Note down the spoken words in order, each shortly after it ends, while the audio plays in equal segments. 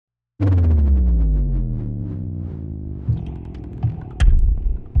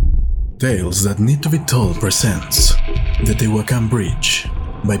Tales That Need to Be Told presents The Tehuacan Bridge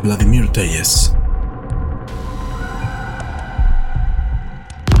by Vladimir Telles.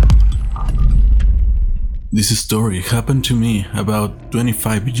 This story happened to me about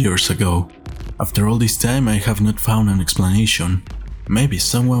 25 years ago. After all this time, I have not found an explanation. Maybe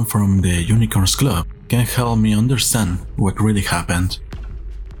someone from the Unicorns Club can help me understand what really happened.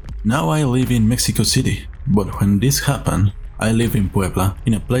 Now I live in Mexico City, but when this happened, I live in Puebla,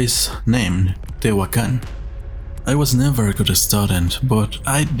 in a place named Tehuacan. I was never a good student, but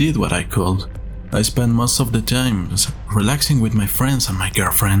I did what I could. I spent most of the time relaxing with my friends and my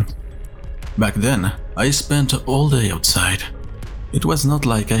girlfriend. Back then, I spent all day outside. It was not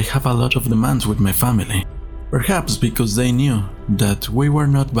like I have a lot of demands with my family, perhaps because they knew that we were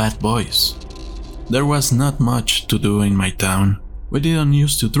not bad boys. There was not much to do in my town. We didn't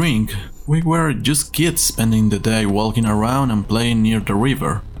used to drink. We were just kids spending the day walking around and playing near the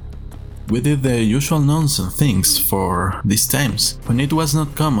river. We did the usual nonsense things for these times, when it was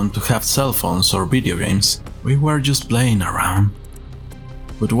not common to have cell phones or video games. We were just playing around.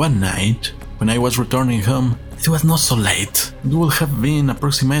 But one night, when I was returning home, it was not so late. It would have been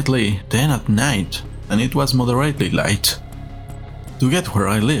approximately 10 at night, and it was moderately light. To get where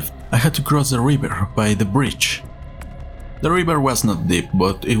I lived, I had to cross the river by the bridge. The river was not deep,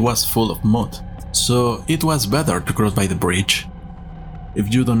 but it was full of mud, so it was better to cross by the bridge.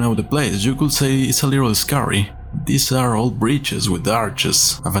 If you don't know the place, you could say it's a little scary. These are old bridges with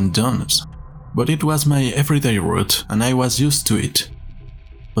arches, abandoned. But it was my everyday route, and I was used to it.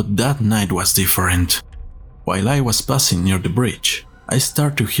 But that night was different. While I was passing near the bridge, I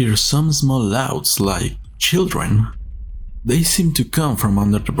started to hear some small louds like children. They seemed to come from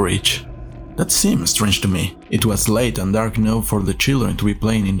under the bridge. That seemed strange to me. It was late and dark enough for the children to be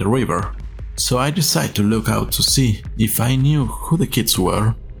playing in the river, so I decided to look out to see if I knew who the kids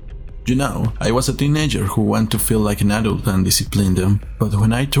were. You know, I was a teenager who wanted to feel like an adult and discipline them, but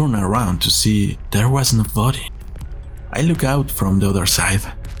when I turned around to see, there was nobody. I looked out from the other side.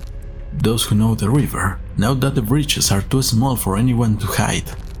 Those who know the river know that the bridges are too small for anyone to hide,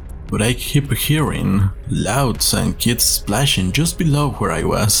 but I keep hearing louds and kids splashing just below where I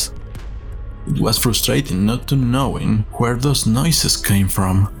was. It was frustrating not to knowing where those noises came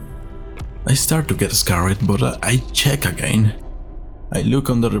from. I start to get scared, but I check again. I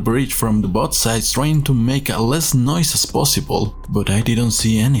look under the bridge from the both sides trying to make a less noise as possible, but I didn't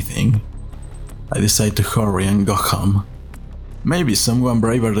see anything. I decide to hurry and go home. Maybe someone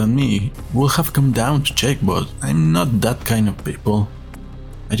braver than me would have come down to check, but I'm not that kind of people.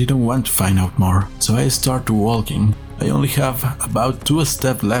 I didn't want to find out more, so I start walking. I only have about 2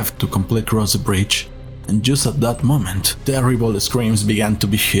 steps left to complete cross the bridge, and just at that moment, terrible screams began to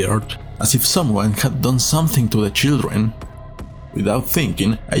be heard, as if someone had done something to the children. Without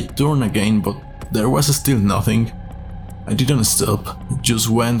thinking, I turned again, but there was still nothing. I didn't stop, just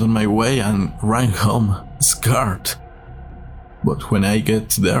went on my way and ran home, scared. But when I get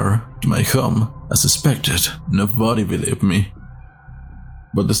there, to my home, as expected, nobody believed me.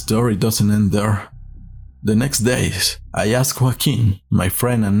 But the story doesn't end there. The next days, I asked Joaquin, my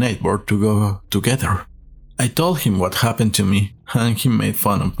friend and neighbor, to go together. I told him what happened to me, and he made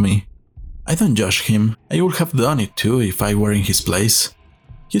fun of me. I don't judge him. I would have done it too if I were in his place.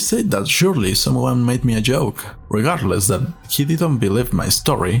 He said that surely someone made me a joke. Regardless that he didn't believe my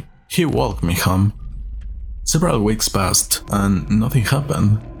story, he walked me home. Several weeks passed, and nothing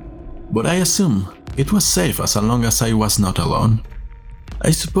happened. But I assume it was safe as long as I was not alone. I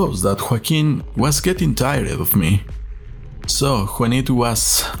suppose that Joaquin was getting tired of me. So, when it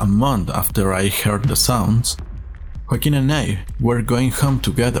was a month after I heard the sounds, Joaquin and I were going home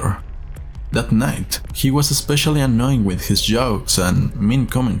together. That night, he was especially annoying with his jokes and mean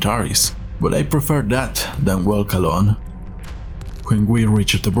commentaries, but I preferred that than walk alone. When we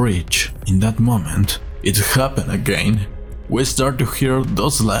reached the bridge, in that moment, it happened again. We started to hear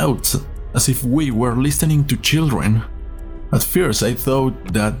those louds, as if we were listening to children. At first I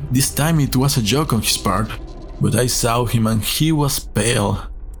thought that this time it was a joke on his part, but I saw him and he was pale.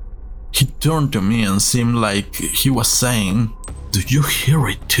 He turned to me and seemed like he was saying, "Do you hear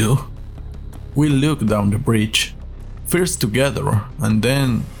it too?" We looked down the bridge, first together and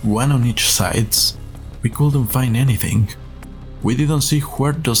then one on each side. We couldn't find anything. We didn't see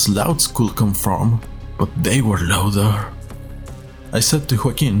where those louds could come from, but they were louder. I said to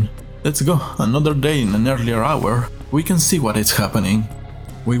Joaquin, "Let's go another day in an earlier hour. We can see what is happening."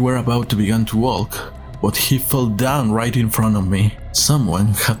 We were about to begin to walk, but he fell down right in front of me. Someone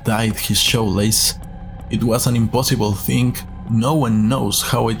had tied his shoelace. It was an impossible thing. No one knows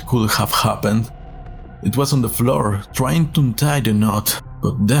how it could have happened. It was on the floor, trying to untie the knot,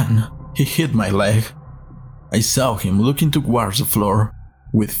 but then he hit my leg. I saw him looking towards the floor.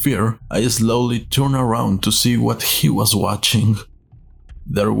 With fear, I slowly turned around to see what he was watching.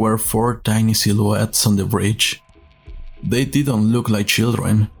 There were 4 tiny silhouettes on the bridge. They didn't look like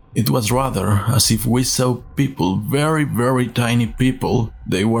children. It was rather as if we saw people, very, very tiny people.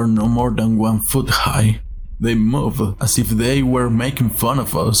 They were no more than 1 foot high. They moved as if they were making fun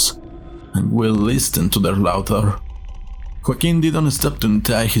of us, and we listened to their laughter. Joaquin didn't stop to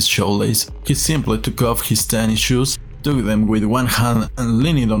untie his shoelace. He simply took off his tennis shoes, took them with one hand and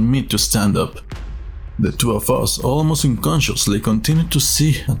leaned on me to stand up. The 2 of us almost unconsciously continued to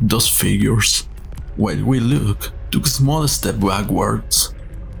see at those figures, while we took a small step backwards.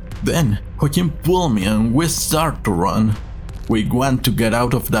 Then Joaquin pulled me and we started to run. We wanted to get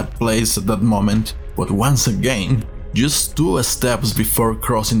out of that place at that moment, but once again, just 2 steps before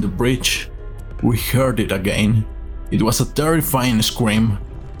crossing the bridge, we heard it again. It was a terrifying scream,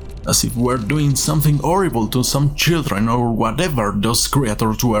 as if we were doing something horrible to some children or whatever those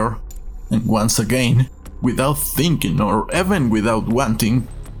creatures were. And once again, without thinking or even without wanting,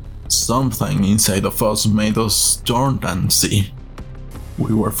 something inside of us made us turn and see.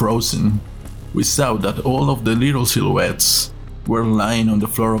 We were frozen. We saw that all of the little silhouettes were lying on the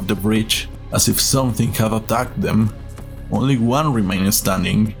floor of the bridge, as if something had attacked them. Only one remained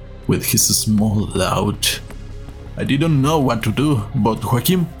standing, with his small lout. I didn't know what to do, but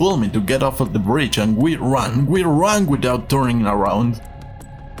Joaquin pulled me to get off of the bridge and we ran without turning around.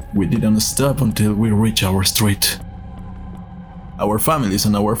 We didn't stop until we reached our street. Our families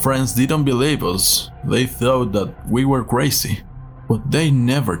and our friends didn't believe us. They thought that we were crazy, but they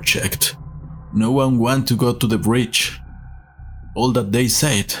never checked. No one wanted to go to the bridge. All that they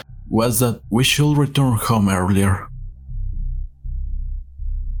said was that we should return home earlier.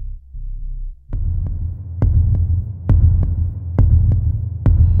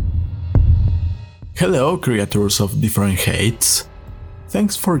 Hello, creators of different hates.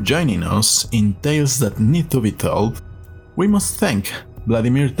 Thanks for joining us in Tales That Need to Be Told. We must thank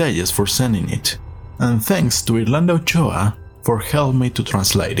Vladimir Telles for sending it, and thanks to Irlanda Ochoa for helping me to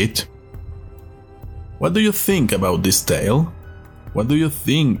translate it. What do you think about this tale? What do you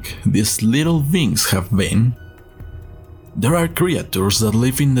think these little things have been? There are creatures that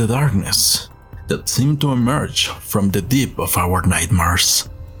live in the darkness, that seem to emerge from the deep of our nightmares.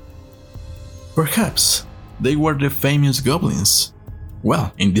 Perhaps they were the famous goblins.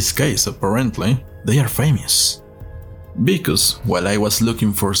 Well, in this case, apparently, they are famous. Because while I was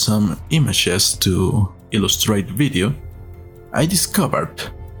looking for some images to illustrate video, I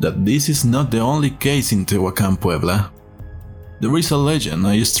discovered that this is not the only case in Tehuacan, Puebla. There is a legend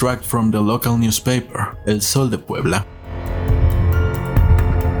I extract from the local newspaper, El Sol de Puebla.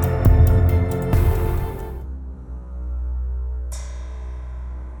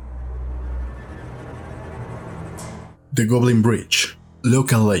 The Goblin Bridge,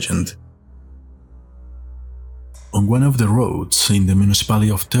 local legend. On one of the roads in the municipality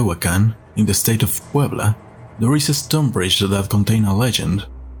of Tehuacan, in the state of Puebla, there is a stone bridge that contains a legend,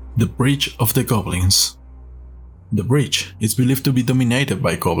 the Bridge of the Goblins. The bridge is believed to be dominated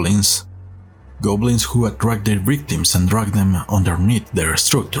by goblins. Goblins who attract their victims and drag them underneath their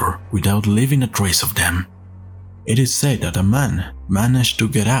structure without leaving a trace of them. It is said that a man managed to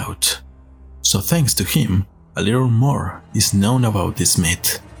get out, so thanks to him, a little more is known about this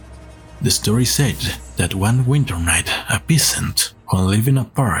myth. The story said that one winter night, a peasant, while leaving a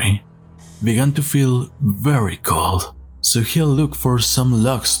party, began to feel very cold, so he looked for some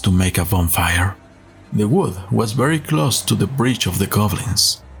logs to make a bonfire. The wood was very close to the Bridge of the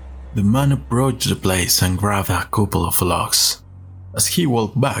Goblins. The man approached the place and grabbed a couple of logs. As he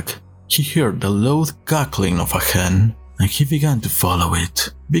walked back, he heard the loud cackling of a hen, and he began to follow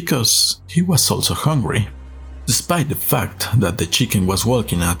it, because he was also hungry. Despite the fact that the chicken was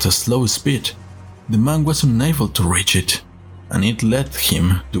walking at a slow speed, the man was unable to reach it, and it led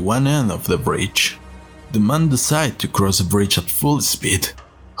him to one end of the bridge. The man decided to cross the bridge at full speed,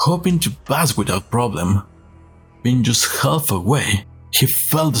 hoping to pass without problem. Being just halfway, he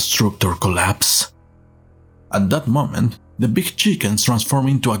felt the structure collapse. At that moment, the big chicken transformed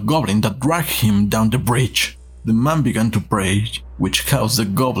into a goblin that dragged him down the bridge. The man began to pray, which caused the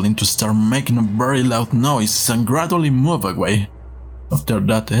goblin to start making a very loud noise and gradually move away. After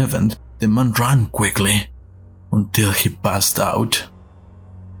that event, the man ran quickly, until he passed out.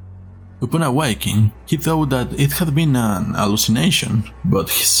 Upon awaking, he thought that it had been an hallucination, but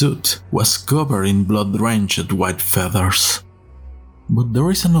his suit was covered in blood-drenched white feathers. But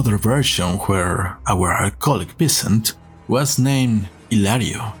there is another version where our alcoholic peasant was named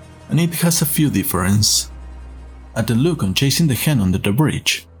Hilario, and it has a few differences. At the look on chasing the hen under the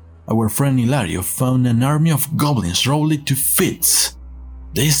bridge, our friend Hilario found an army of goblins rolled to fits.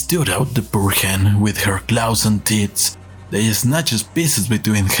 They stood out the poor hen with her claws and teeth. They snatched pieces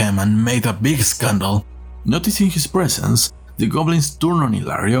between them and made a big scandal. Noticing his presence, the goblins turned on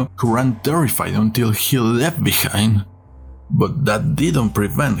Hilario, who ran terrified until he left behind. But that didn't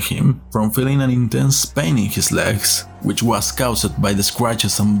prevent him from feeling an intense pain in his legs, which was caused by the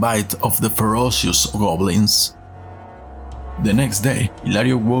scratches and bites of the ferocious goblins. The next day,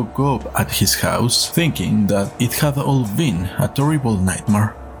 Hilario woke up at his house thinking that it had all been a terrible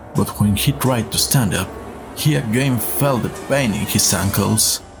nightmare, but when he tried to stand up, he again felt the pain in his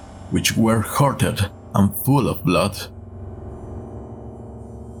ankles, which were hurted and full of blood.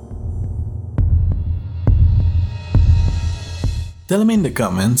 Tell me in the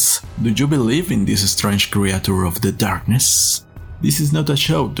comments, do you believe in this strange creature of the darkness? This is not a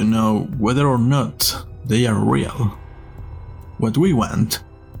show to know whether or not they are real. What we want,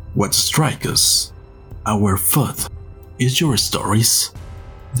 what strikes us, our food, is your stories,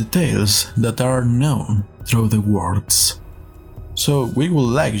 the tales that are known through the words. So we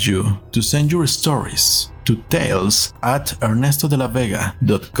would like you to send your stories to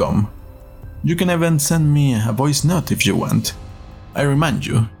tales@ernestodelavega.com. You can even send me a voice note if you want. I remind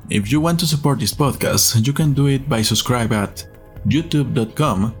you, if you want to support this podcast, you can do it by subscribing at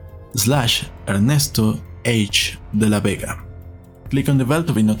youtube.com/ErnestoHDeLaVega. Click on the bell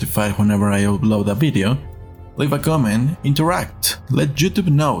to be notified whenever I upload a video. Leave a comment, interact, let YouTube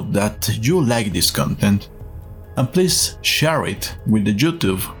know that you like this content. And please share it with the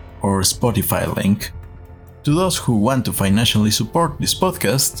YouTube or Spotify link. To those who want to financially support this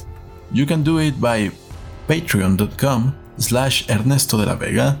podcast, you can do it by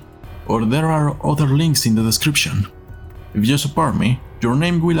patreon.com/ErnestoDeLaVega, or there are other links in the description. If you support me, your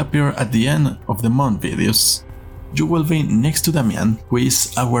name will appear at the end of the month videos. You will be next to Damian, who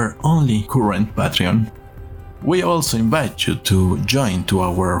is our only current Patreon. We also invite you to join to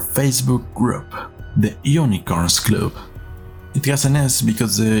our Facebook group, the Unicorns Club. It has an S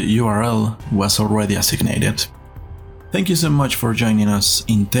because the URL was already assigned. Thank you so much for joining us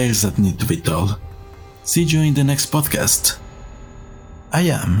in Tales That Need to Be Told. See you in the next podcast. I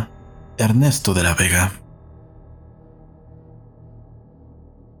am Ernesto de la Vega.